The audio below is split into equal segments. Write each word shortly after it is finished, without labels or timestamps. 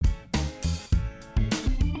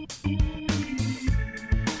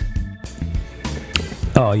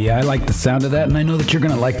Oh yeah, I like the sound of that, and I know that you're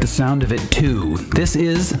going to like the sound of it too. This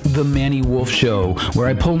is The Manny Wolf Show, where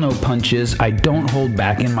I pull no punches, I don't hold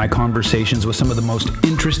back in my conversations with some of the most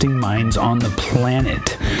interesting minds on the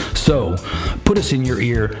planet. So, put us in your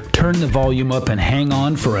ear, turn the volume up, and hang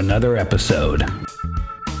on for another episode.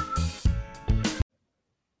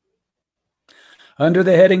 Under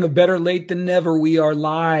the heading of Better Late Than Never, we are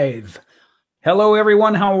live. Hello,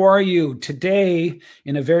 everyone. How are you? Today,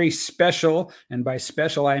 in a very special, and by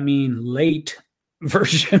special, I mean late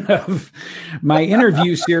version of my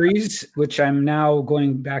interview series, which I'm now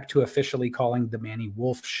going back to officially calling The Manny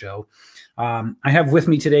Wolf Show. I have with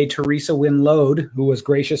me today Teresa Winn Lode, who was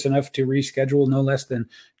gracious enough to reschedule no less than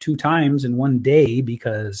 2 times in one day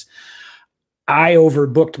because I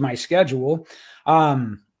overbooked my schedule.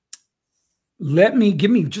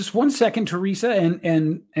 Give me just 1 second, Teresa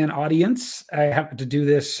and audience. I have to do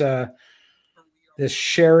this this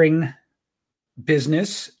sharing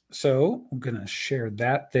business. So I'm going to share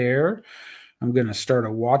that there. I'm going to start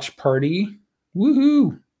a watch party.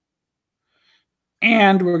 Woohoo.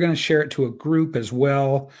 And we're going to share it to a group as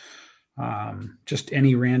well. Just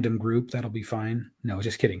any random group. That'll be fine. No,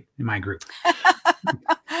 just kidding. In my group.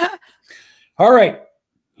 All right.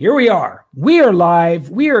 Here we are. We are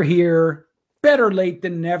live. We are here. Better late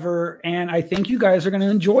than never, and I think you guys are going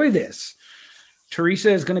to enjoy this.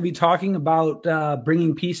 Teresa is going to be talking about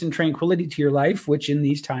bringing peace and tranquility to your life, which in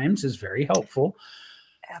these times is very helpful.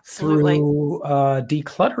 Absolutely. Through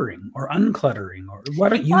decluttering or uncluttering, or why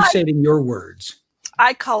don't you say it in your words?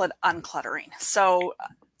 I call it uncluttering. So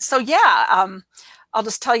yeah, I'll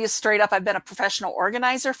just tell you straight up, I've been a professional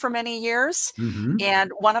organizer for many years. Mm-hmm. And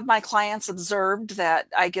one of my clients observed that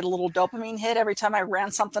I get a little dopamine hit every time I ran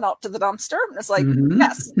something out to the dumpster. And it's like,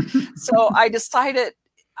 yes. So I decided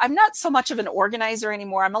I'm not so much of an organizer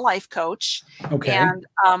anymore. I'm a life coach. Okay. And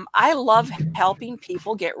I love helping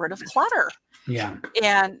people get rid of clutter. Yeah.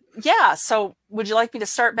 And yeah, so would you like me to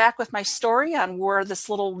start back with my story on where this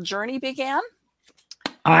little journey began?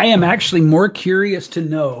 I am actually more curious to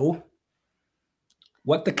know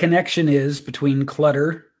what the connection is between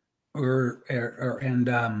clutter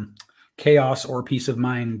and chaos or peace of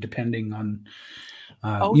mind, depending on,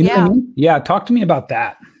 know what I mean? Yeah. Talk to me about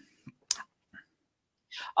that.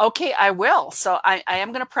 Okay, I will. So I am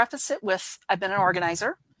going to preface it with, I've been an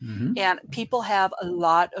organizer, and people have a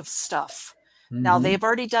lot of stuff. Now, they've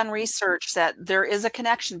already done research that there is a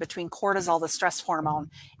connection between cortisol, the stress hormone,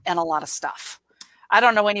 and a lot of stuff. I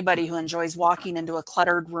don't know anybody who enjoys walking into a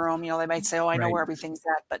cluttered room. You know, they might say, oh, I know where everything's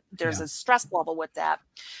at, but there's a stress level with that.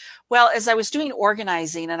 Well, as I was doing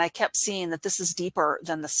organizing, and I kept seeing that this is deeper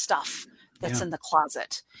than the stuff that's in the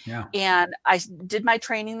closet. Yeah. And I did my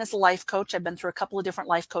training as a life coach. I've been through a couple of different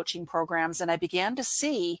life coaching programs, and I began to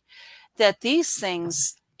see that these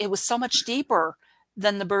things, it was so much deeper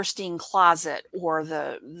than the bursting closet or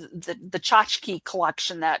the tchotchke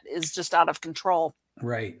collection that is just out of control.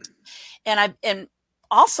 Right. And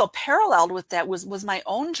also paralleled with that was my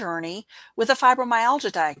own journey with a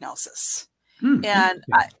fibromyalgia diagnosis. And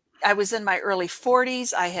I was in my early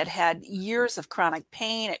 40s. I had had years of chronic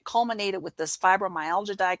pain. It culminated with this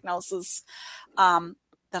fibromyalgia diagnosis. Then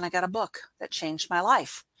I got a book that changed my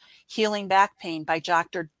life, Healing Back Pain by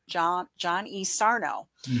Dr. John E. Sarno.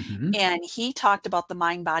 And he talked about the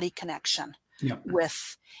mind-body connection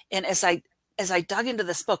and as I dug into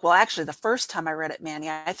this book, well, actually the first time I read it, Manny,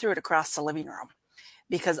 I threw it across the living room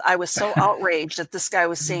because I was so outraged that this guy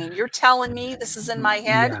was saying, you're telling me this is in my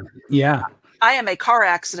head? Yeah. I am a car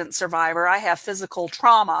accident survivor. I have physical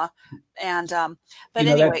trauma. And, but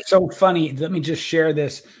anyway. That's so funny. Let me just share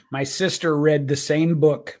this. My sister read the same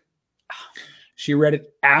book. She read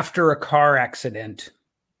it after a car accident.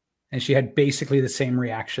 And she had basically the same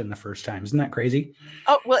reaction the first time. Isn't that crazy?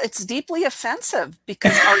 Oh, well, it's deeply offensive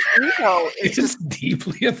because our ego is just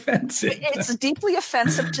deeply offensive. It's deeply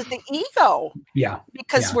offensive to the ego. Yeah.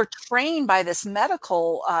 Because we're trained by this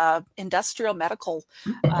medical, industrial medical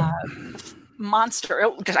monster.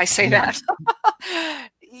 Oh, did I say that?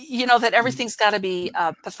 You know, that everything's got to be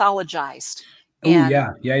pathologized. Oh,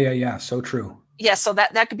 yeah. So true. Yeah. So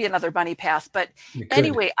that could be another bunny path. But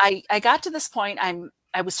anyway, I got to this point.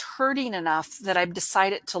 I was hurting enough that I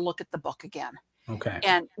decided to look at the book again. Okay.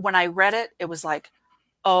 And when I read it, it was like,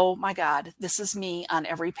 oh my God, this is me on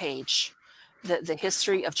every page. The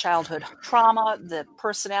history of childhood trauma, the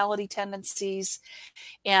personality tendencies.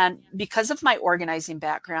 And because of my organizing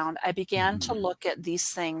background, I began to look at these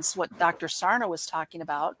things, what Dr. Sarno was talking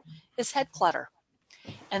about is head clutter.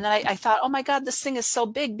 And then I thought, oh my God, this thing is so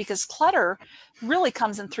big because clutter really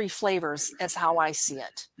comes in 3 flavors as how I see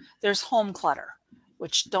it. There's home clutter,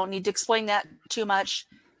 which don't need to explain that too much.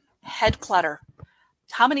 Head clutter.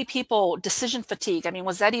 how many people, decision fatigue? I mean,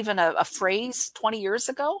 was that even a phrase 20 years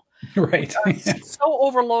ago? Right. We are so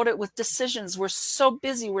overloaded with decisions. We're so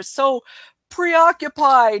busy. We're so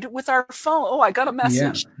preoccupied with our phone. Oh, I got a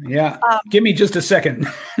message. Yeah. Give me just a second.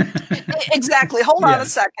 Exactly. Hold on a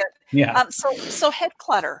second. Yeah. So head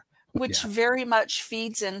clutter, which very much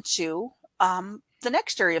feeds into the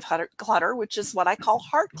next area of clutter, which is what I call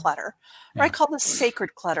heart clutter, or I call this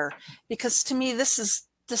sacred clutter, because to me, this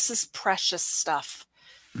is precious stuff.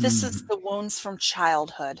 This is the wounds from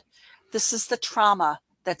childhood. This is the trauma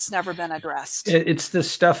that's never been addressed. It's the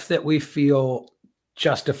stuff that we feel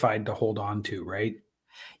justified to hold on to, right?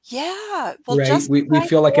 Yeah. Well, right. We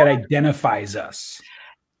feel like it identifies us.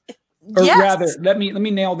 Or rather, let me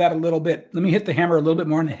nail that a little bit. Let me hit the hammer a little bit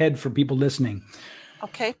more on the head for people listening.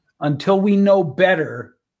 Okay. Until we know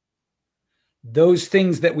better, those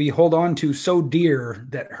things that we hold on to so dear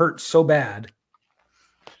that hurt so bad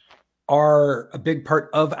are a big part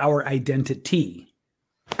of our identity.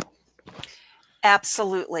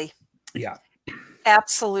 Absolutely. Yeah.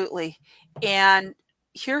 Absolutely. And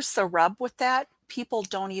here's the rub with that. People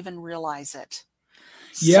don't even realize it.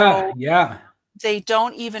 Yeah. They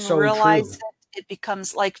don't even realize it. It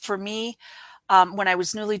becomes like, for me, when I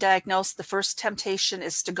was newly diagnosed, the first temptation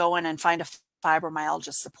is to go in and find a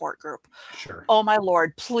fibromyalgia support group. Sure. Oh my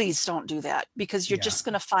Lord, please don't do that, because you're just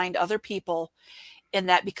going to find other people, and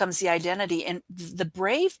that becomes the identity. And the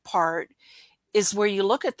brave part is where you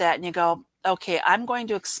look at that and you go, okay, I'm going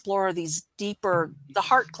to explore these deeper, the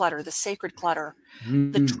heart clutter, the sacred clutter,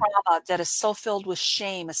 the trauma that is so filled with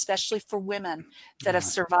shame, especially for women that have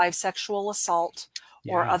survived sexual assault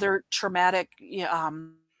or other traumatic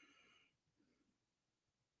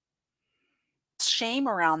shame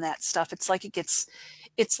around that stuff. It's like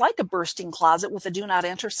it's like a bursting closet with a do not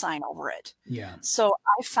enter sign over it. Yeah. So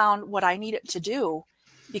I found what I needed to do,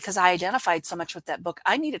 because I identified so much with that book.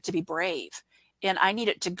 I needed to be brave, and I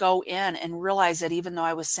needed to go in and realize that even though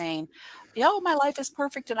I was saying, my life is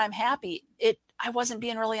perfect and I'm happy, I wasn't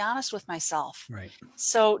being really honest with myself. Right.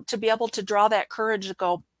 So to be able to draw that courage to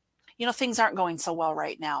go, things aren't going so well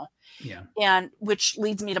right now. Yeah. And which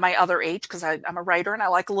leads me to my other H, because I'm a writer and I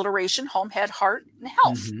like alliteration: home, head, heart, and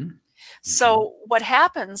health. So what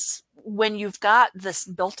happens when you've got this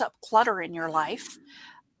built up clutter in your life,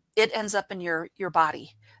 it ends up in your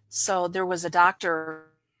body. So there was a doctor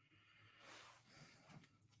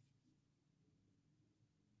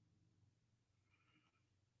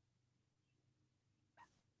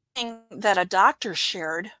that a doctor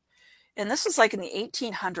shared, and this was like in the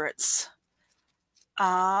 1800s.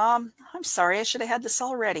 I'm sorry, I should have had this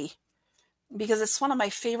already, because it's one of my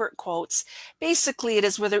favorite quotes. Basically, it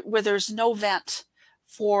is where there's no vent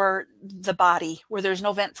for the body, where there's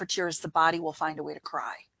no vent for tears, the body will find a way to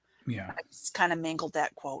cry. Yeah. I just kind of mangled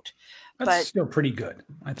that quote. That's still pretty good.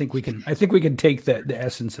 I think we can take the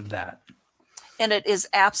essence of that. And it is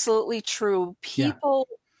absolutely true. People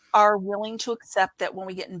are willing to accept that when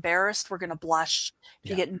we get embarrassed, we're going to blush. If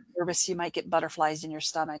you get nervous, you might get butterflies in your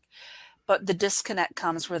stomach. But the disconnect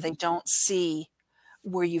comes where they don't see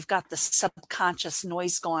where you've got the subconscious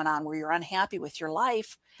noise going on, where you're unhappy with your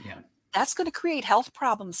life. Yeah. That's going to create health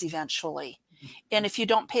problems eventually. And if you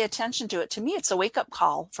don't pay attention to it, to me, it's a wake-up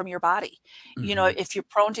call from your body. If you're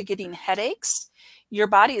prone to getting headaches, your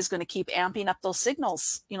body is going to keep amping up those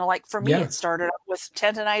signals. Like for me, it started up with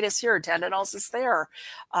tendonitis here, tendinosis there,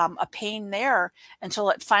 a pain there, until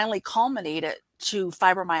it finally culminated to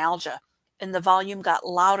fibromyalgia. And the volume got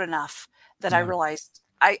loud enough that I realized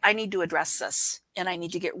I need to address this, and I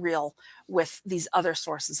need to get real with these other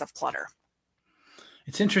sources of clutter.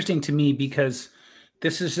 It's interesting to me because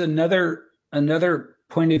this is another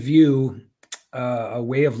point of view, a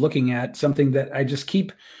way of looking at something that I just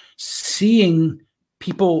keep seeing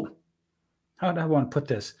people, how do I want to put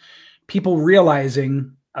this? People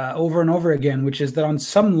realizing over and over again, which is that on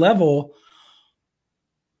some level,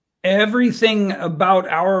 everything about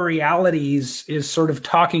our realities is sort of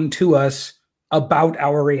talking to us about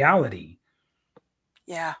our reality.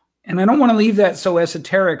 Yeah. And I don't want to leave that so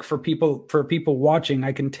esoteric for people watching.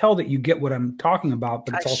 I can tell that you get what I'm talking about,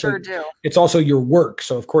 but it's also your work.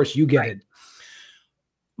 So of course you get it.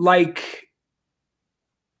 Like,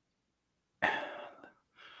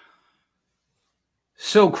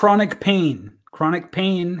 so chronic pain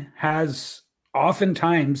has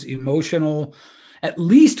oftentimes emotional, at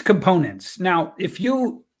least, components. Now, if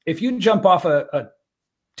you jump off a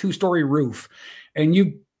 2-story roof and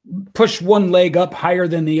you push one leg up higher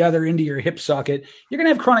than the other into your hip socket, you're going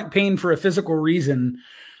to have chronic pain for a physical reason.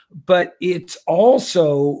 But it's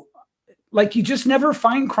also like, you just never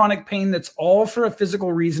find chronic pain that's all for a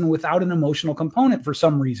physical reason without an emotional component for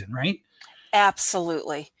some reason, right?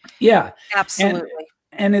 Absolutely. Yeah. Absolutely.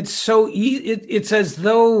 And it's so it's as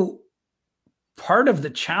though part of the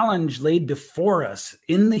challenge laid before us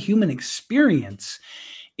in the human experience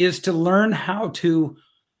is to learn how to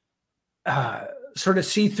sort of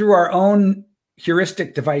see through our own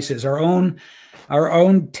heuristic devices, our own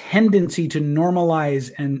tendency to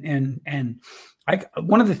normalize and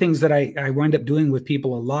one of the things that I wind up doing with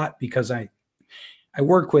people a lot, because I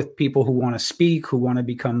work with people who want to speak, who want to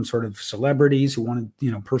become sort of celebrities, who want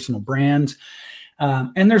to, personal brands.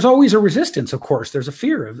 And there's always a resistance, of course. There's a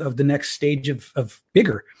fear of the next stage of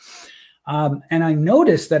bigger. And I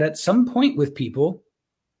noticed that at some point with people,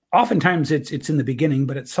 oftentimes it's in the beginning,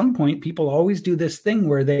 but at some point people always do this thing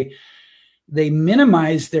where they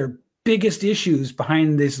minimize their biggest issues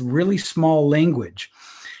behind this really small language.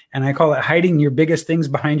 And I call it hiding your biggest things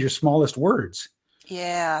behind your smallest words.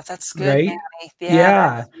 Yeah, that's good, right? Manny.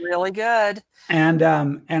 Yeah. That's really good. And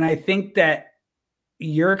I think that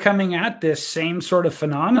you're coming at this same sort of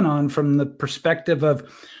phenomenon from the perspective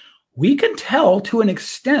of, we can tell to an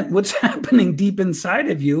extent what's happening deep inside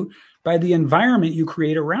of you by the environment you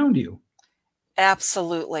create around you.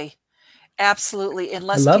 Absolutely. Absolutely.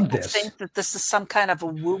 Unless people think that this is some kind of a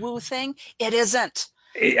woo-woo thing, it isn't.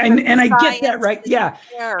 And I get that, right? Yeah.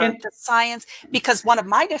 And the science, because one of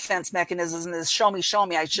my defense mechanisms is show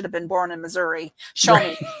me. I should have been born in Missouri. Show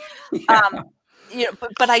me. Yeah.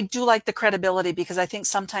 But I do like the credibility, because I think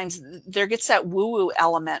sometimes there gets that woo-woo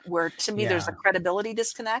element where, to me, there's a credibility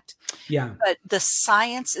disconnect. Yeah. But the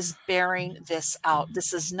science is bearing this out.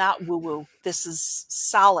 This is not woo-woo. This is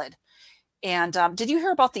solid. And did you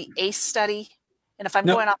hear about the ACE study? And if I'm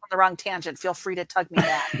going off on the wrong tangent, feel free to tug me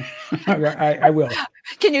back. I will.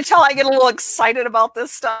 Can you tell I get a little excited about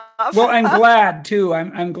this stuff? Well, I'm glad too.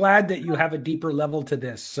 I'm glad that you have a deeper level to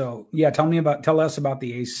this. So yeah, tell us about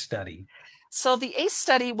the ACE study. So the ACE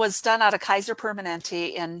study was done out of Kaiser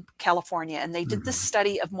Permanente in California, and they did this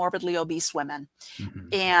study of morbidly obese women.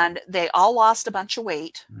 And they all lost a bunch of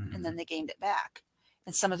weight, and then they gained it back.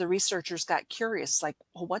 And some of the researchers got curious, like,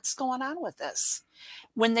 well, what's going on with this?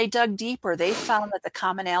 When they dug deeper, they found that the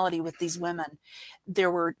commonality with these women, there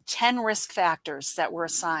were 10 risk factors that were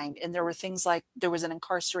assigned. And there were things like, there was an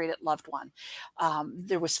incarcerated loved one.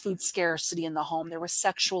 There was food scarcity in the home. There was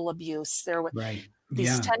sexual abuse. There were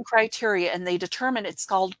these 10 criteria, and they determined it's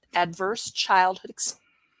called adverse childhood experience.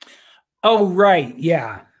 Oh, right.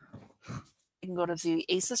 Yeah. You can go to the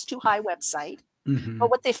ACEs Too High website. But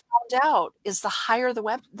what they found out is the higher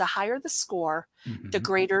the score, the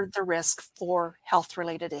greater the risk for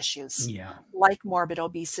health-related issues, like morbid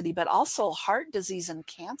obesity, but also heart disease and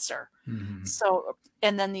cancer. So,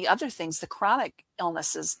 and then the other things, the chronic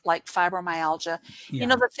illnesses like fibromyalgia,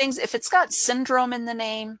 the things, if it's got syndrome in the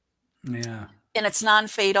name, and it's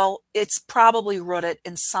non-fatal, it's probably rooted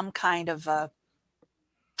in some kind of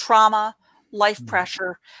trauma, life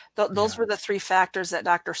pressure. Those were the 3 factors that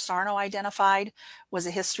Dr. Sarno identified: was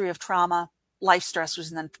a history of trauma, life stressors,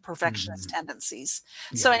 and then perfectionist tendencies.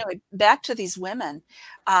 So anyway, back to these women.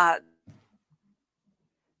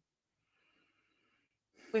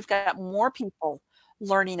 We've got more people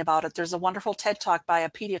learning about it. There's a wonderful TED Talk by a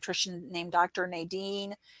pediatrician named Dr.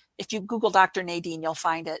 Nadine. If you Google Dr. Nadine, you'll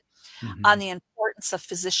find it, on the importance of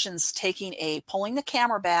physicians pulling the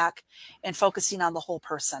camera back and focusing on the whole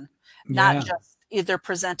person, not just either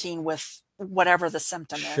presenting with whatever the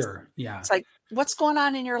symptom is. It's like, what's going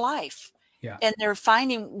on in your life? And they're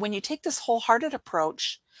finding, when you take this wholehearted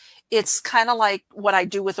approach, it's kind of like what I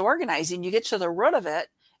do with organizing. You get to the root of it,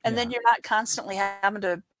 and then you're not constantly having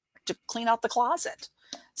to clean out the closet.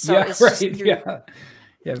 So it's just,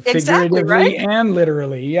 figuratively, right? And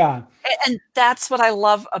literally, And that's what I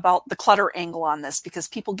love about the clutter angle on this, because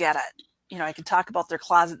people get it. I can talk about their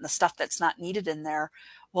closet and the stuff that's not needed in there.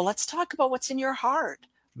 Well, let's talk about what's in your heart.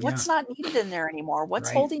 What's not needed in there anymore? What's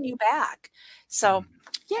holding you back? So,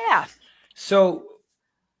 So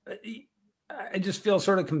I just feel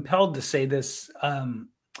sort of compelled to say this.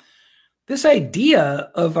 This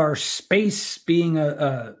idea of our space being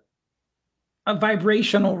a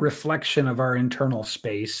vibrational reflection of our internal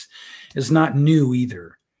space is not new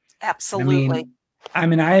either. Absolutely. I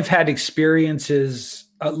mean, I've had experiences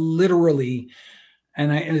literally,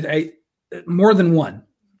 and I more than one,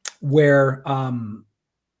 where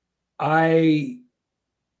I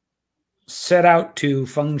set out to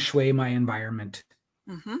feng shui my environment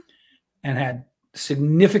and had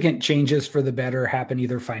significant changes for the better happen,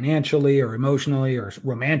 either financially or emotionally or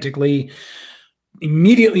romantically,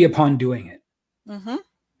 immediately upon doing it.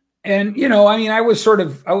 And, I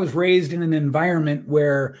was raised in an environment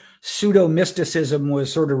where pseudo mysticism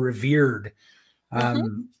was sort of revered.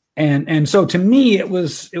 And so to me, it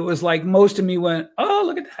was like most of me went, oh,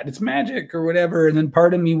 look at that, it's magic or whatever. And then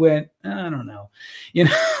part of me went, I don't know,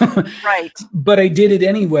 Right. But I did it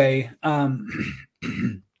anyway.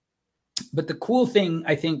 But the cool thing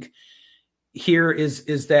I think here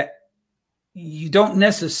is that you don't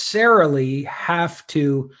necessarily have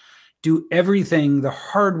to do everything the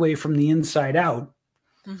hard way from the inside out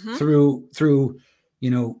through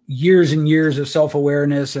years and years of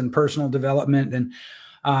self-awareness and personal development. And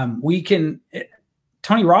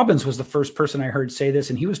Tony Robbins was the first person I heard say this,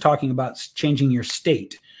 and he was talking about changing your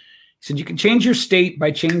state. He said you can change your state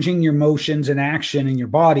by changing your emotions and action in your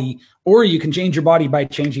body, or you can change your body by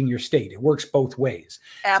changing your state. It works both ways.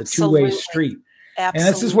 Absolutely. It's a two-way street. Absolutely.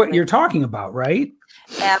 And this is what you're talking about, right?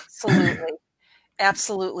 Absolutely.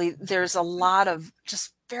 Absolutely. There's a lot of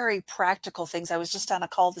just very practical things. I was just on a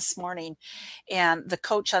call this morning, and the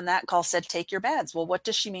coach on that call said, take your meds. Well, what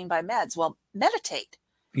does she mean by meds? Well, meditate.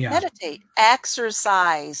 Yeah. Meditate,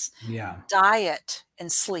 exercise, diet, and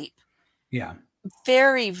sleep. Yeah.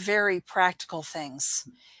 Very, very practical things.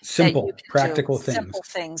 Simple, practical things. Simple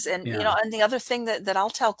things. And, and the other thing that I'll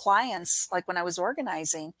tell clients, like when I was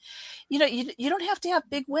organizing, you don't have to have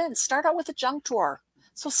big wins. Start out with a junk drawer.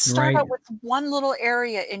 So start out with one little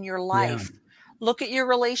area in your life. Look at your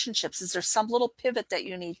relationships. Is there some little pivot that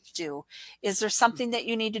you need to do? Is there something that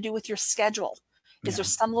you need to do with your schedule? Is there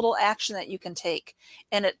some little action that you can take?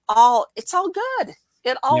 And it's all good.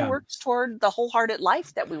 It all works toward the wholehearted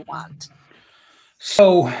life that we want.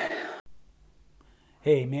 So,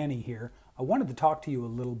 hey, Manny here. I wanted to talk to you a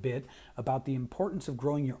little bit about the importance of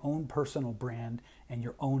growing your own personal brand and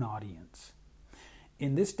your own audience.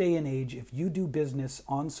 In this day and age, if you do business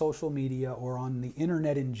on social media or on the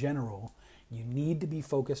internet in general, you need to be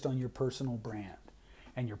focused on your personal brand.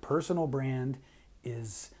 And your personal brand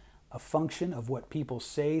is a function of what people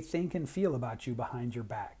say, think, and feel about you behind your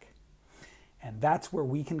back. And that's where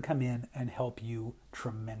we can come in and help you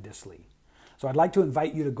tremendously. So I'd like to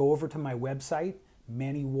invite you to go over to my website,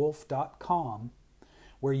 mannywolf.com,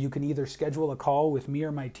 where you can either schedule a call with me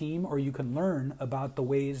or my team, or you can learn about the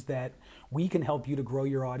ways that we can help you to grow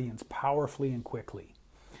your audience powerfully and quickly.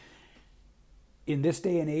 In this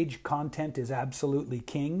day and age, content is absolutely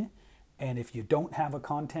king. And if you don't have a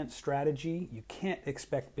content strategy, you can't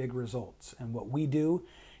expect big results. And what we do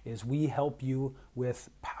is we help you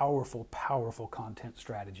with powerful, powerful content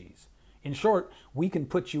strategies. In short, we can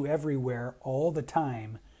put you everywhere all the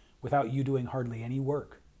time without you doing hardly any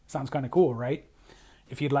work. Sounds kind of cool, right?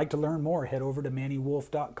 If you'd like to learn more, head over to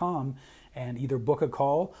mannywolf.com and either book a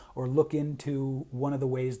call or look into one of the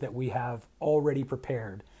ways that we have already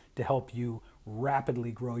prepared to help you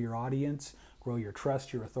rapidly grow your audience, grow your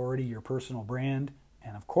trust, your authority, your personal brand,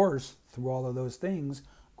 and of course, through all of those things,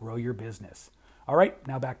 grow your business. All right,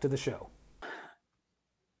 now back to the show.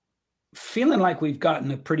 Feeling like we've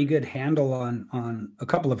gotten a pretty good handle on a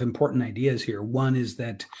couple of important ideas here. One is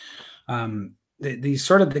that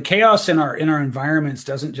the chaos in our environments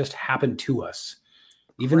doesn't just happen to us,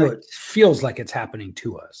 even though it feels like it's happening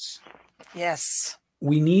to us. Yes.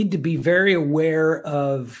 We need to be very aware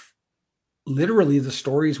of literally the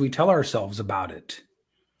stories we tell ourselves about it.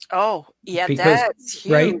 Oh, yeah, that's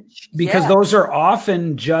huge. Right? Because those are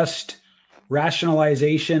often just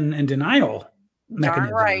rationalization and denial mechanisms.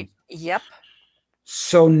 Darn right. Yep.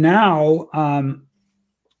 So now,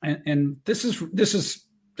 and this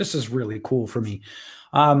is really cool for me.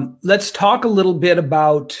 Let's talk a little bit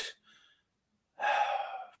about,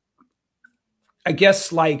 I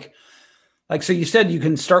guess, like so you said you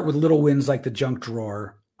can start with little wins like the junk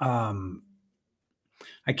drawer.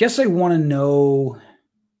 I guess I want to know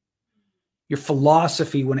your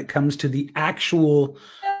philosophy when it comes to the actual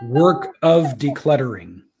work of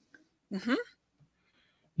decluttering. Mm-hmm.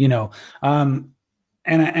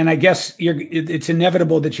 And I guess it's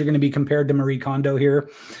inevitable that you're going to be compared to Marie Kondo here.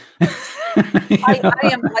 I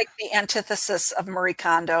am like the antithesis of Marie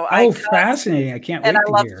Kondo. Fascinating. I can't wait to hear. And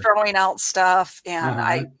I love hear. Throwing out stuff. And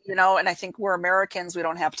and I think we're Americans. We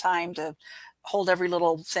don't have time to hold every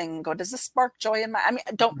little thing and go, does this spark joy in my,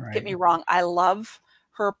 don't get me wrong. I love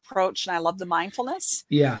her approach and I love the mindfulness.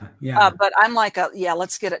 Yeah. But I'm like,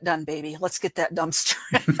 let's get it done, baby. Let's get that dumpster.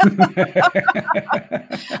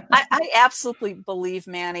 I absolutely believe,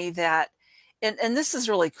 Manny, that, and this is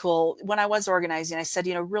really cool. When I was organizing, I said,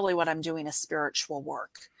 really what I'm doing is spiritual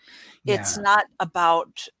work. Yeah. It's not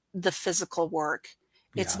about the physical work.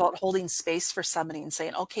 It's about holding space for somebody and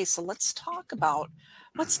saying, okay, so let's talk about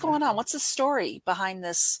what's going on. What's the story behind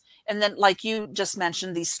this? And then, like you just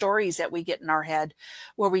mentioned, these stories that we get in our head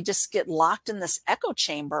where we just get locked in this echo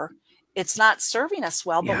chamber. It's not serving us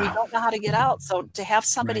well, but we don't know how to get out. So to have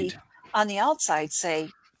somebody on the outside say,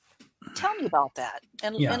 tell me about that.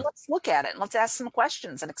 And let's look at it and let's ask some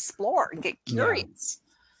questions and explore and get curious.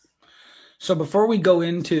 So before we go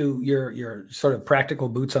into your sort of practical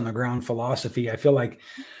boots on the ground philosophy, I feel like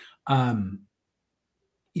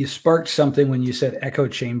you sparked something when you said echo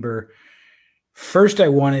chamber. First, I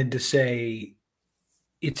wanted to say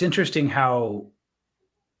it's interesting how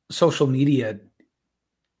social media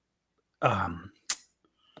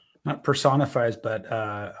not personifies, but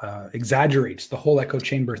exaggerates the whole echo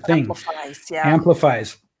chamber thing.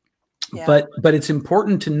 Amplifies. Yeah. But it's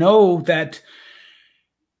important to know that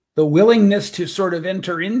the willingness to sort of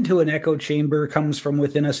enter into an echo chamber comes from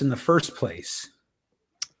within us in the first place.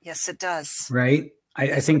 Yes, it does. Right?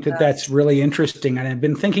 I think that that's really interesting. And I've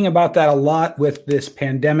been thinking about that a lot with this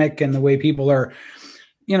pandemic and the way people are,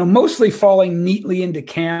 mostly falling neatly into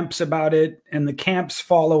camps about it. And the camps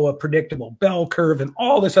follow a predictable bell curve and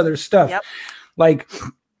all this other stuff. Yep. Like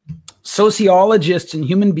sociologists and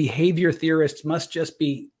human behavior theorists must just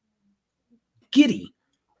be giddy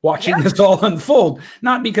watching this all unfold,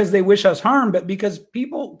 not because they wish us harm, but because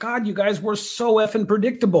people, God, you guys, we're so effing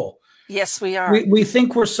predictable. Yes, we are. We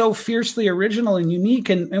think we're so fiercely original and unique,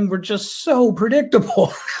 and we're just so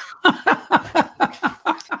predictable.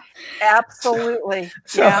 Absolutely.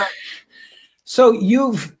 So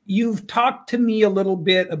you've talked to me a little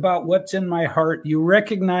bit about what's in my heart. You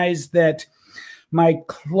recognize that my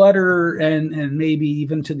clutter and maybe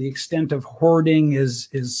even to the extent of hoarding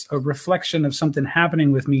is a reflection of something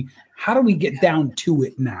happening with me. How do we get down to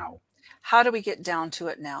it now? How do we get down to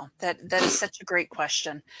it now? That is such a great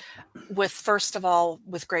question. First of all,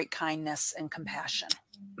 with great kindness and compassion.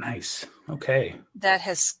 Nice. Okay. That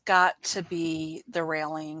has got to be the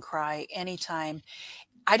rallying cry anytime.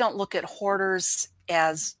 I don't look at hoarders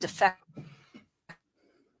as defective.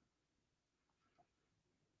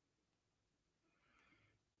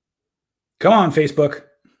 Come on, Facebook.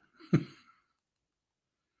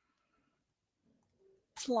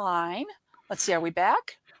 Line. Let's see. Are we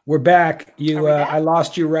back? We're back. I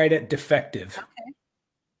lost you right at defective.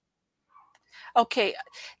 Okay.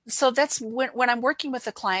 So that's when I'm working with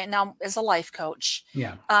a client now as a life coach.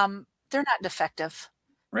 Yeah. They're not defective.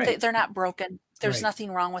 Right. They're not broken. There's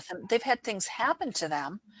nothing wrong with them. They've had things happen to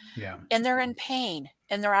them. Yeah. And they're in pain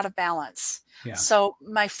and they're out of balance. Yeah. So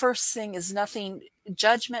my first thing is nothing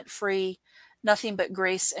judgment-free, nothing but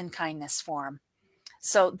grace and kindness for them.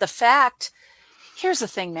 So here's the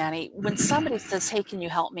thing, Manny, when somebody says, hey, can you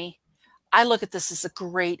help me? I look at this as a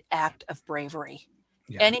great act of bravery.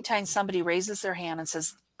 Yeah. Anytime somebody raises their hand and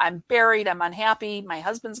says, I'm buried, I'm unhappy, my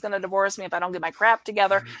husband's going to divorce me if I don't get my crap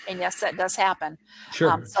together. And yes, that does happen.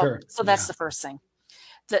 Sure. So that's the first thing.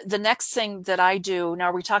 The next thing that I do, now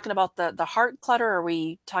are we talking about the heart clutter? Or are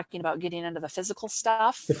we talking about getting into the physical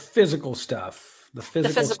stuff? The physical stuff. The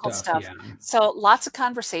physical stuff. Yeah. So lots of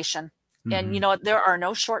conversation. And there are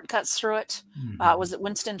no shortcuts through it. Was it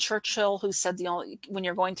Winston Churchill who said when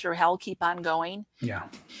you're going through hell, keep on going? Yeah.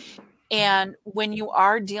 And when you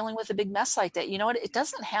are dealing with a big mess like that, it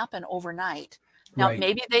doesn't happen overnight. Now,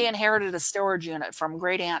 maybe they inherited a storage unit from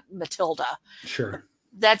great aunt Matilda. Sure.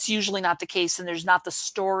 That's usually not the case. And there's not the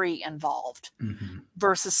story involved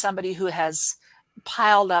versus somebody who has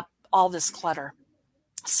piled up all this clutter.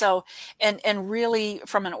 So, and really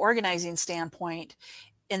from an organizing standpoint,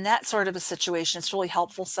 in that sort of a situation, it's really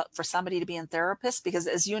helpful for somebody to be in therapist because,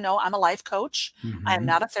 as you know, I'm a life coach. I am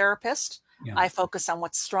not a therapist. Yeah. I focus on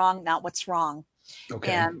what's strong, not what's wrong.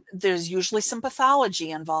 Okay. And there's usually some pathology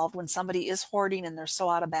involved when somebody is hoarding and they're so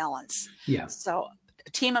out of balance. Yeah. So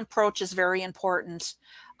team approach is very important.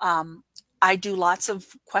 I do lots of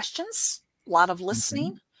questions, a lot of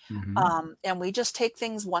listening. And we just take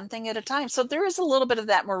things one thing at a time. So there is a little bit of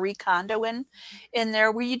that Marie Kondo in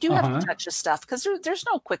there where you do have to touch the stuff because there's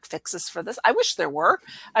no quick fixes for this. I wish there were.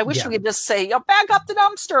 I wish we could just say, bag up the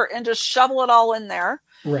dumpster and just shovel it all in there.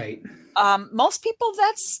 Right. Most people,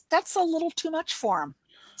 that's a little too much for them.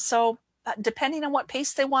 So depending on what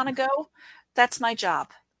pace they want to go, that's my job.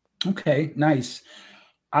 Okay, nice.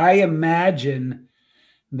 I imagine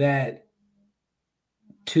that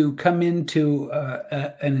to come into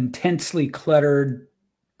an intensely cluttered,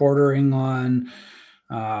 bordering on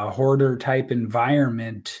hoarder type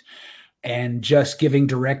environment and just giving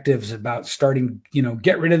directives about starting,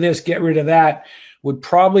 get rid of this, get rid of that, would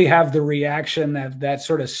probably have the reaction of that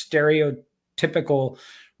sort of stereotypical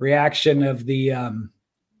reaction of the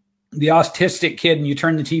autistic kid, and you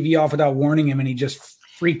turn the TV off without warning him and he just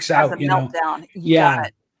freaks out, meltdown.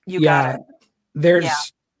 You got it.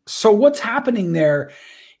 So what's happening there?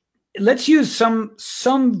 Let's use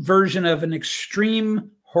some version of an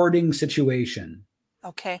extreme hoarding situation.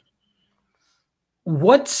 Okay.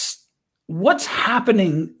 What's what's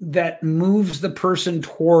happening that moves the person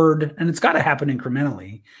toward, and it's got to happen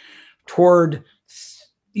incrementally, toward,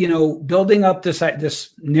 building up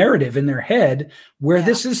this narrative in their head where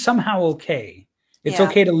this is somehow okay. It's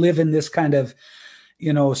okay to live in this kind of,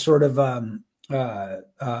 sort of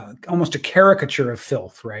almost a caricature of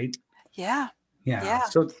filth, right? Yeah.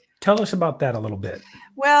 So tell us about that a little bit.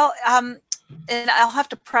 Well, and I'll have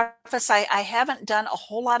to preface, I haven't done a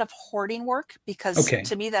whole lot of hoarding work because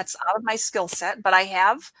to me that's out of my skill set, but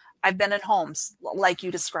I've been in homes like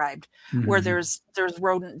you described, where there's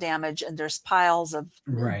rodent damage and there's piles of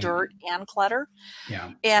dirt and clutter.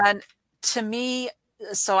 Yeah. And to me,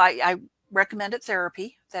 so I recommended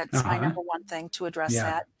therapy. That's my number one thing to address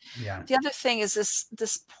that. Yeah. The other thing is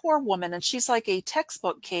this poor woman, and she's like a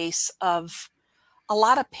textbook case of a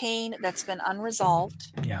lot of pain that's been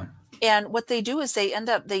unresolved. Yeah. And what they do is they end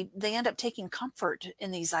up taking comfort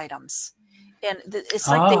in these items. And it's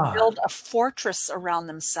like they build a fortress around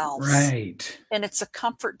themselves. Right. And it's a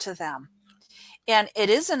comfort to them. And it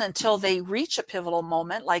isn't until they reach a pivotal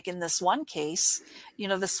moment, like in this one case,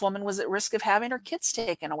 this woman was at risk of having her kids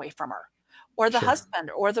taken away from her, or the husband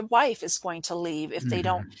or the wife is going to leave if they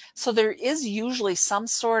don't. So there is usually some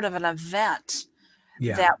sort of an event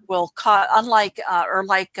that will cause,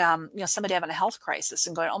 somebody having a health crisis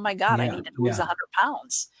and going, oh my God, I need to lose 100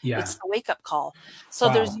 pounds. It's the wake up call. So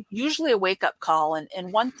there's usually a wake up call.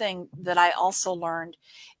 And one thing that I also learned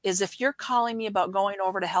is if you're calling me about going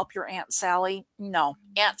over to help your Aunt Sally, no,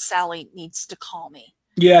 Aunt Sally needs to call me.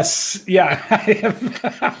 Yes. Yeah.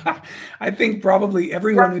 I think probably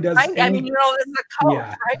everyone who does. Right? I mean, this is a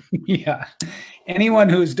coach, right? Yeah. Anyone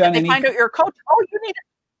who's done any. Find out your coach. Oh, you need it.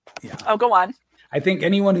 Yeah. Oh, go on. I think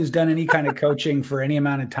anyone who's done any kind of coaching for any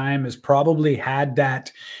amount of time has probably had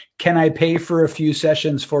that, can I pay for a few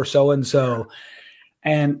sessions for so-and-so?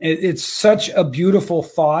 And it's such a beautiful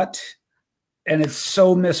thought, and it's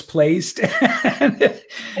so misplaced. It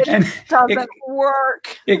doesn't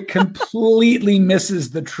work. It completely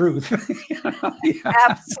misses the truth.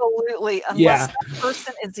 Absolutely. Unless that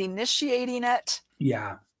person is initiating it.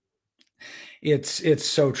 Yeah. It's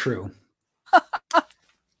so true.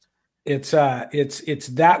 It's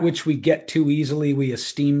that which we get too easily, we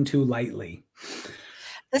esteem too lightly.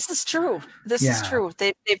 This is true. This is true.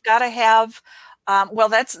 They've got to have,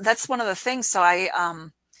 that's one of the things. So I,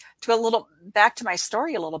 to a little back to my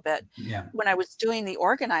story a little bit. Yeah. When I was doing the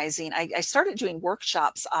organizing, I started doing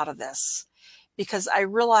workshops out of this because I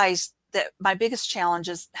realized that my biggest challenge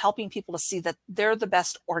is helping people to see that they're the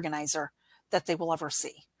best organizer that they will ever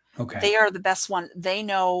see. Okay. They are the best one. They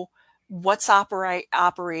know what's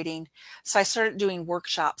operating. So I started doing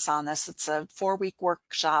workshops on this. It's a 4-week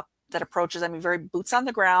workshop that approaches, very boots on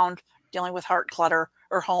the ground, dealing with heart clutter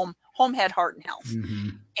or home head, heart, and health.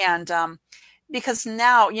 And because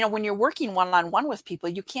now, when you're working one-on-one with people,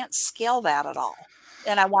 you can't scale that at all.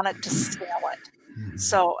 And I wanted to scale it.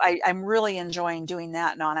 So I'm really enjoying doing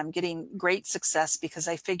that now, and I'm getting great success because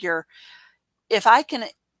I figure if I can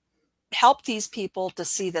help these people to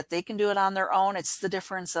see that they can do it on their own, it's the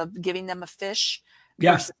difference of giving them a fish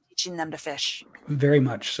versus teaching them to fish. Very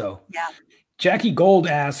much so. Yeah. Jackie Gold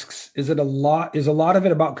asks, is a lot of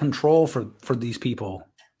it about control for these people?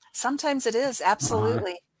 Sometimes it is.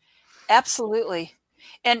 Absolutely. Absolutely.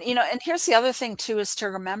 And, and here's the other thing too, is to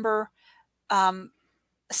remember,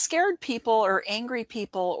 scared people or angry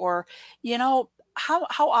people, or, how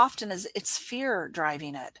often is it's fear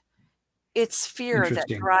driving it? It's fear that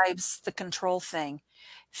drives the control thing.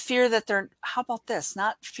 Fear that how about this?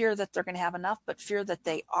 Not fear that they're going to have enough, but fear that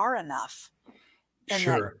they are enough. And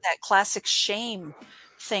that classic shame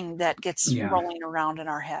thing that gets rolling around in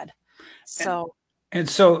our head. So. And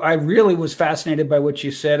so I really was fascinated by what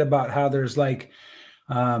you said about how there's like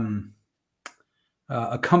a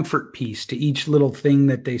comfort piece to each little thing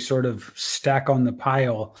that they sort of stack on the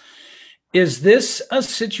pile. Is this a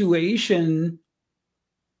situation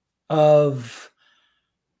of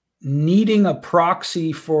needing a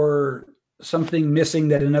proxy for something missing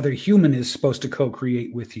that another human is supposed to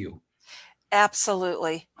co-create with you?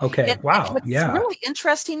 Absolutely. Okay. Wow. It's really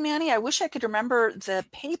interesting, Manny. I wish I could remember the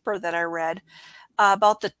paper that I read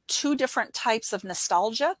about the 2 different types of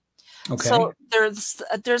nostalgia. Okay. So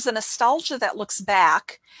there's a nostalgia that looks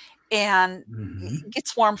back and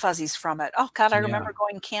gets warm fuzzies from it. Oh God, I remember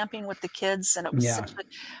going camping with the kids, and it was such a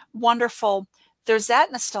wonderful. There's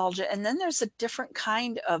that nostalgia, and then there's a different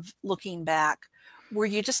kind of looking back where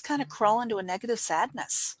you just kind of crawl into a negative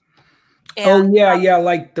sadness. And,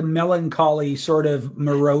 like the melancholy sort of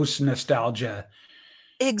morose nostalgia.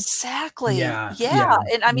 Exactly. Yeah.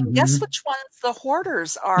 And guess which ones the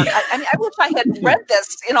hoarders are? I wish I had read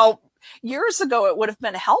this, years ago, it would have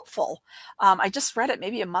been helpful. I just read it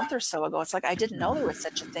maybe a month or so ago. It's like, I didn't know there was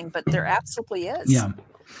such a thing, but there absolutely is. Yeah.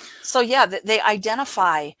 So yeah, they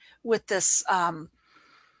identify with this.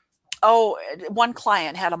 One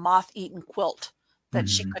client had a moth-eaten quilt that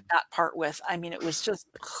she could not part with. I mean, it was just,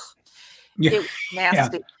 it was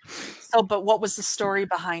nasty. Yeah. So, but what was the story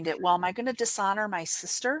behind it? Well, am I going to dishonor my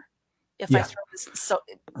sister if I throw this? So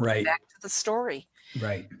back to the story.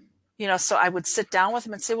 Right. So I would sit down with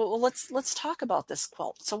him and say, well, let's talk about this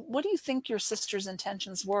quilt. So what do you think your sister's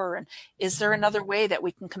intentions were? And is there another way that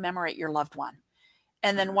we can commemorate your loved one?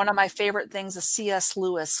 And then one of my favorite things, a C.S.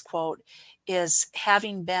 Lewis quote, is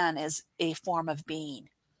having been is a form of being.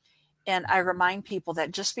 And I remind people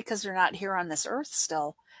that just because they're not here on this earth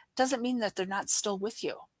still doesn't mean that they're not still with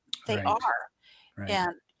you. They are. Right.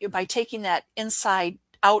 And by taking that inside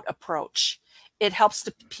out approach, it helps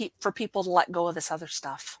for people to let go of this other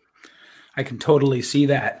stuff. I can totally see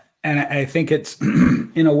that. And I think it's,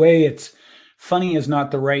 in a way, it's funny is not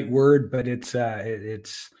the right word, but it's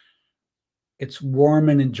warm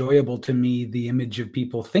and enjoyable to me, the image of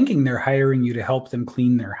people thinking they're hiring you to help them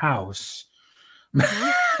clean their house.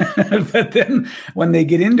 But then when they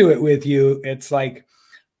get into it with you, it's like,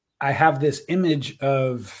 I have this image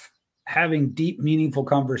of having deep, meaningful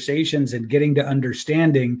conversations and getting to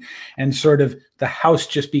understanding, and sort of the house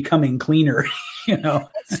just becoming cleaner.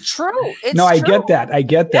 It's true. I get that. I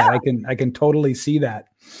can totally see that.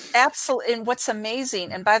 Absolutely. And what's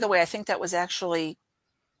amazing, and by the way, I think that was actually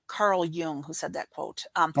Carl Jung who said that quote.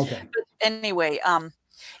 Okay. But anyway, and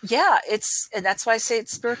that's why I say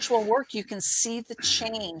it's spiritual work. You can see the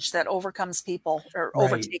change that overcomes people or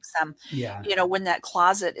overtakes them. Yeah. When that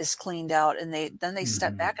closet is cleaned out, and they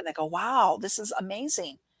step back and they go, wow, this is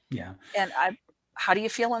amazing. Yeah. And how do you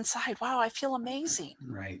feel inside? Wow, I feel amazing.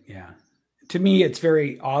 Right. Yeah. To me, it's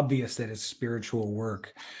very obvious that it's spiritual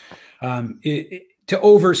work. To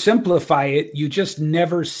oversimplify it, you just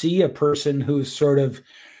never see a person who's sort of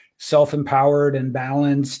self-empowered and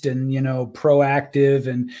balanced and, proactive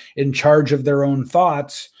and in charge of their own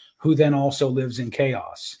thoughts, who then also lives in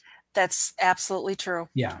chaos. That's absolutely true.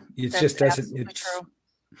 Yeah. It just doesn't. It's true.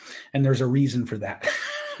 And there's a reason for that.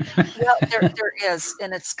 Well, there is.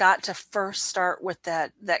 And it's got to first start with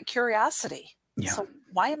that curiosity. Yeah. So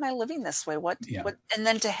why am I living this way? What, and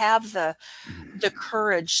then to have the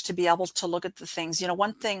courage to be able to look at the things.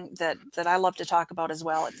 One thing that I love to talk about as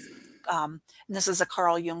well, it's, and this is a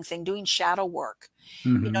Carl Jung thing, doing shadow work.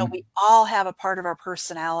 We all have a part of our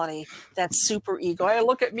personality that's super ego. Hey,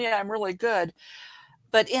 look at me, I'm really good.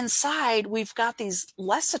 But inside, we've got these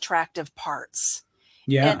less attractive parts.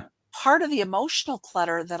 Yeah. And part of the emotional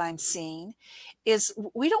clutter that I'm seeing is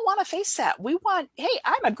we don't want to face that. We want, hey,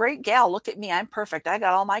 I'm a great gal. Look at me. I'm perfect. I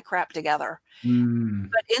got all my crap together.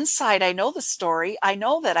 But inside, I know the story. I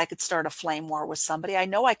know that I could start a flame war with somebody. I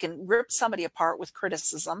know I can rip somebody apart with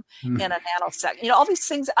criticism in a nanosecond. All these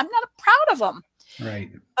things, I'm not proud of them.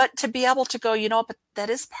 Right. But to be able to go, but that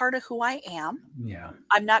is part of who I am. Yeah.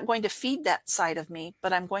 I'm not going to feed that side of me,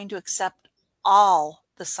 but I'm going to accept all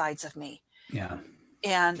the sides of me. Yeah.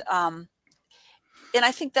 And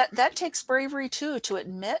I think that takes bravery too, to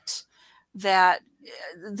admit that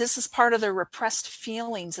this is part of the repressed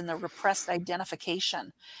feelings and the repressed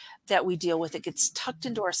identification that we deal with. It gets tucked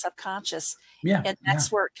into our subconscious. Yeah. And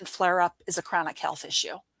that's where it can flare up as a chronic health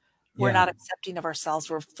issue. We're not accepting of ourselves.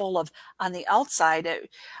 We're full of, on the outside.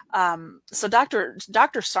 So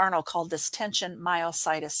Dr. Sarno called this tension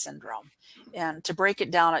myositis syndrome. And to break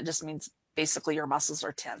it down, it just means basically your muscles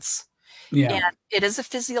are tense. Yeah. And it is a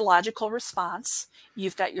physiological response.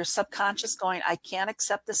 You've got your subconscious going, I can't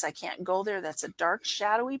accept this. I can't go there. That's a dark,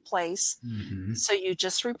 shadowy place. So you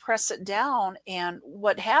just repress it down. And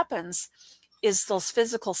what happens is those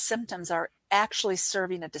physical symptoms are actually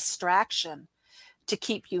serving a distraction to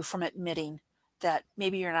keep you from admitting that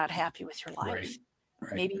maybe you're not happy with your life.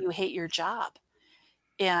 Right. Maybe you hate your job.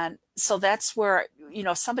 And so that's where,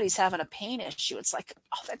 somebody's having a pain issue. It's like,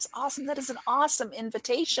 oh, that's awesome. That is an awesome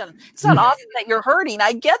invitation. It's not awesome that you're hurting.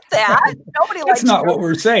 I get that. Nobody likes That's not what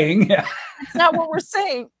we're saying. Yeah. It's not what we're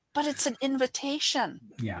saying, but it's an invitation.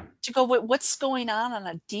 Yeah. To go, what's going on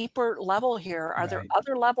a deeper level here? Are there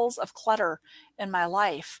other levels of clutter in my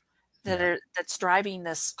life that's driving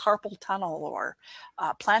this carpal tunnel or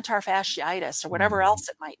plantar fasciitis or whatever else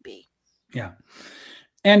it might be? Yeah.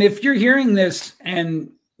 And if you're hearing this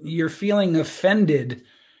and you're feeling offended,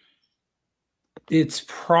 it's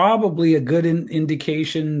probably a good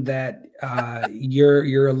indication that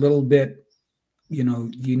you're a little bit, you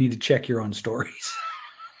need to check your own stories.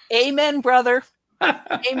 Amen, brother.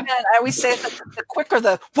 Amen. I always say the quicker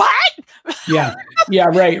the what? Yeah. Yeah.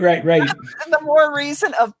 Right. The more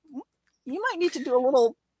reason of you might need to do a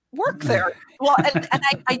little work there. Well, and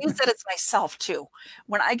I use that as myself too.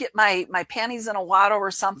 When I get my panties in a wad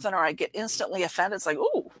over something, or I get instantly offended, it's like,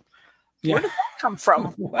 ooh, where did that come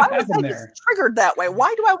from? Why was I just triggered that way?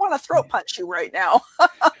 Why do I want to throat punch you right now?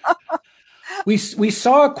 We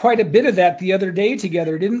saw quite a bit of that the other day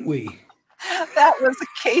together, didn't we? That was a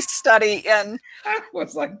case study, and that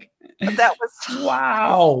was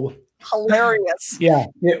wow, hilarious. Yeah,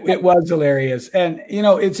 it was hilarious. And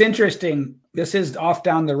it's interesting. This is off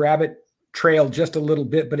down the rabbit trail just a little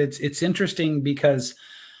bit, but it's interesting because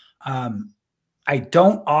I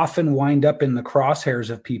don't often wind up in the crosshairs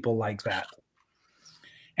of people like that.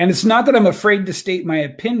 And it's not that I'm afraid to state my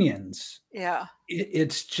opinions. Yeah.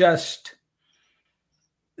 It's just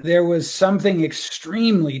there was something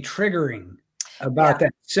extremely triggering about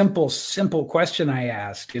that simple question I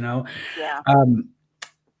asked, Yeah.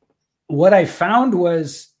 What I found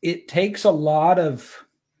was it takes a lot of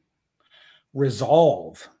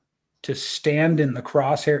resolve to stand in the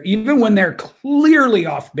crosshair, even when they're clearly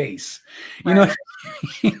off base, you know.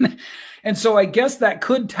 And so I guess that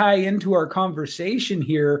could tie into our conversation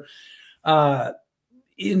here,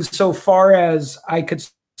 insofar as I could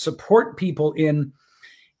support people in,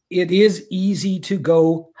 it is easy to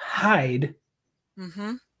go hide,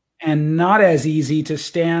 and not as easy to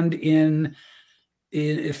stand in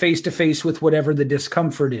face to face with whatever the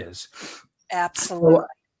discomfort is. Absolutely. So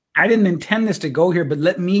I didn't intend this to go here, but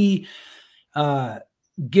let me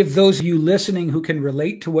give those of you listening who can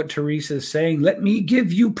relate to what Teresa is saying, let me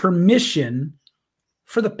give you permission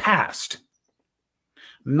for the past,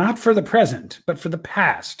 not for the present, but for the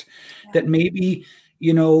past, that maybe,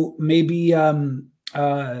 your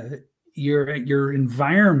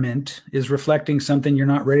environment is reflecting something you're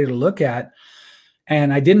not ready to look at.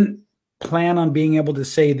 And I didn't plan on being able to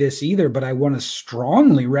say this either, but I want to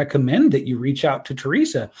strongly recommend that you reach out to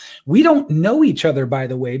Teresa. We don't know each other, by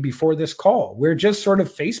the way, before this call. We're just sort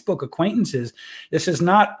of Facebook acquaintances.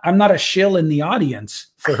 I'm not a shill in the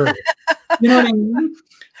audience for her. You know what I mean?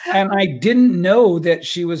 And I didn't know that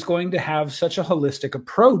she was going to have such a holistic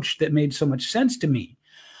approach that made so much sense to me.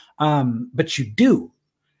 But you do.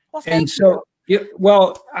 Well, thank you.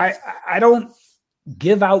 I don't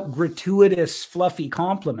give out gratuitous, fluffy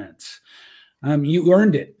compliments. You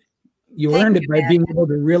earned it. You earned it by being able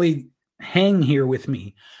to really hang here with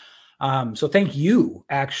me. So thank you,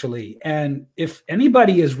 actually. And if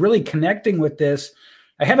anybody is really connecting with this,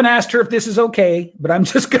 I haven't asked her if this is okay, but I'm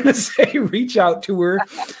just going to say, reach out to her.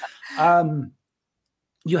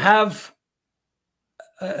 You have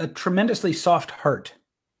a tremendously soft heart.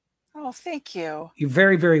 Oh, thank you. You're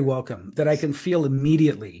very, very welcome. That I can feel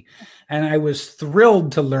immediately. And I was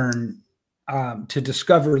thrilled to learn, to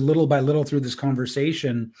discover little by little through this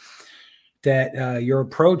conversation that your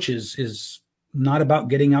approach is not about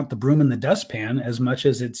getting out the broom in the dustpan as much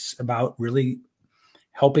as it's about really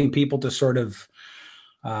helping people to sort of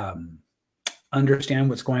understand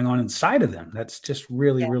what's going on inside of them. That's just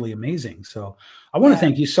really, really amazing. So I want to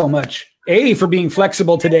thank you so much, A, for being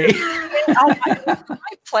flexible today. My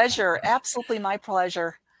pleasure. Absolutely my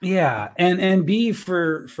pleasure. Yeah. And B,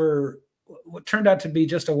 for what turned out to be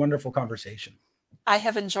just a wonderful conversation. I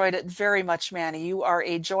have enjoyed it very much, Manny. You are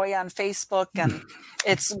a joy on Facebook, and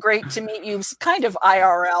it's great to meet you kind of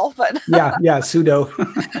IRL, but yeah, pseudo.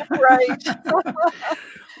 Right.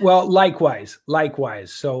 Well, likewise.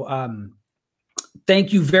 So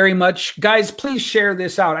thank you very much. Guys, please share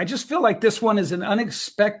this out. I just feel like this one is an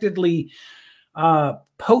unexpectedly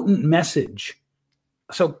potent message.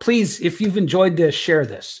 So please, if you've enjoyed this, share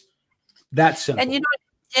this. That's simple. And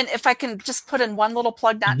and if I can just put in one little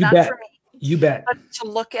plug, not for me. You bet. But to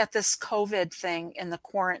look at this COVID thing in the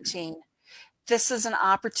quarantine, this is an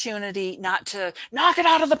opportunity not to knock it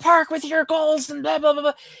out of the park with your goals and blah, blah, blah,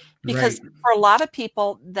 blah. Because for a lot of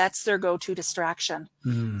people, that's their go-to distraction.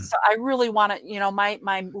 So I really want to,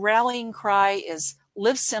 my rallying cry is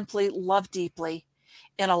live simply, love deeply.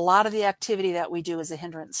 And a lot of the activity that we do is a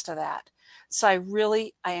hindrance to that. So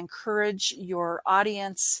I encourage your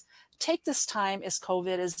audience, take this time as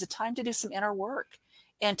COVID is the time to do some inner work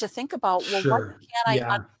and to think about, what can I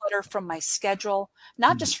unclutter from my schedule,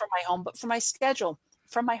 not just from my home, but from my schedule,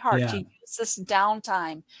 from my heart. To use this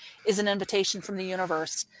downtime is an invitation from the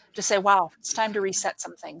universe to say, wow, it's time to reset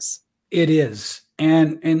some things. It is.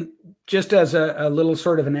 And just as a little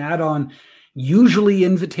sort of an add-on, usually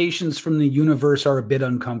invitations from the universe are a bit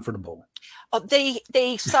uncomfortable. Oh, they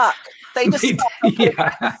suck. They just suck. Okay,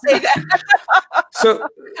 say that.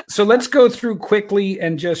 So let's go through quickly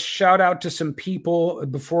and just shout out to some people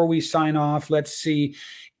before we sign off. Let's see.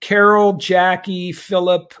 Carol, Jackie,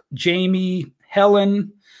 Philip, Jamie,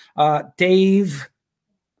 Helen, Dave,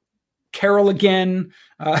 Carol again,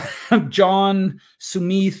 John,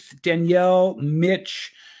 Sumith, Danielle,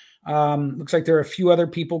 Mitch. Looks like there are a few other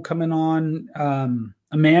people coming on.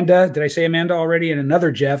 Amanda, did I say Amanda already? And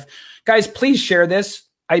another Jeff. Guys, please share this.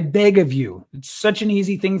 I beg of you. It's such an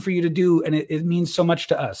easy thing for you to do, and it means so much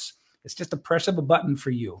to us. It's just a press of a button for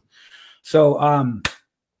you. So,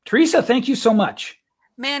 Teresa, thank you so much.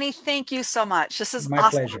 Manny, thank you so much. This is my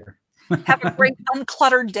awesome. Pleasure. Have a great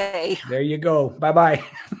uncluttered day. There you go. Bye-bye.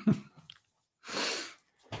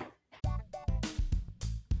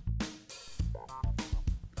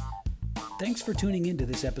 Thanks for tuning into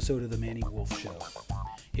this episode of The Manny Wolf Show.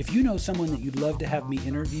 If you know someone that you'd love to have me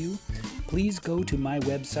interview, please go to my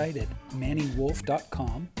website at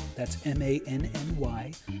mannywolfe.com. That's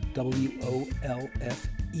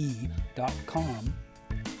MANNYWOLFE.com,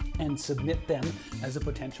 and submit them as a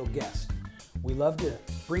potential guest. We love to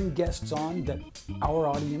bring guests on that our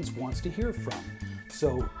audience wants to hear from.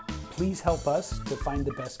 So please help us to find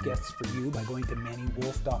the best guests for you by going to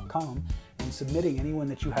mannywolfe.com and submitting anyone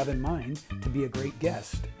that you have in mind to be a great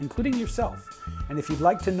guest, including yourself. And if you'd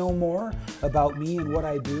like to know more about me and what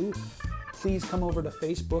I do, please come over to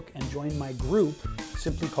Facebook and join my group,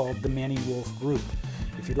 simply called the Manny Wolf Group.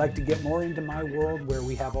 If you'd like to get more into my world, where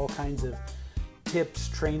we have all kinds of tips,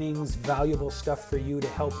 trainings, valuable stuff for you to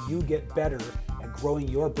help you get better at growing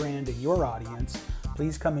your brand and your audience,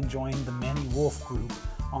 please come and join the Manny Wolf Group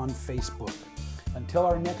on Facebook. Until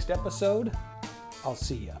our next episode, I'll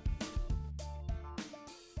see you.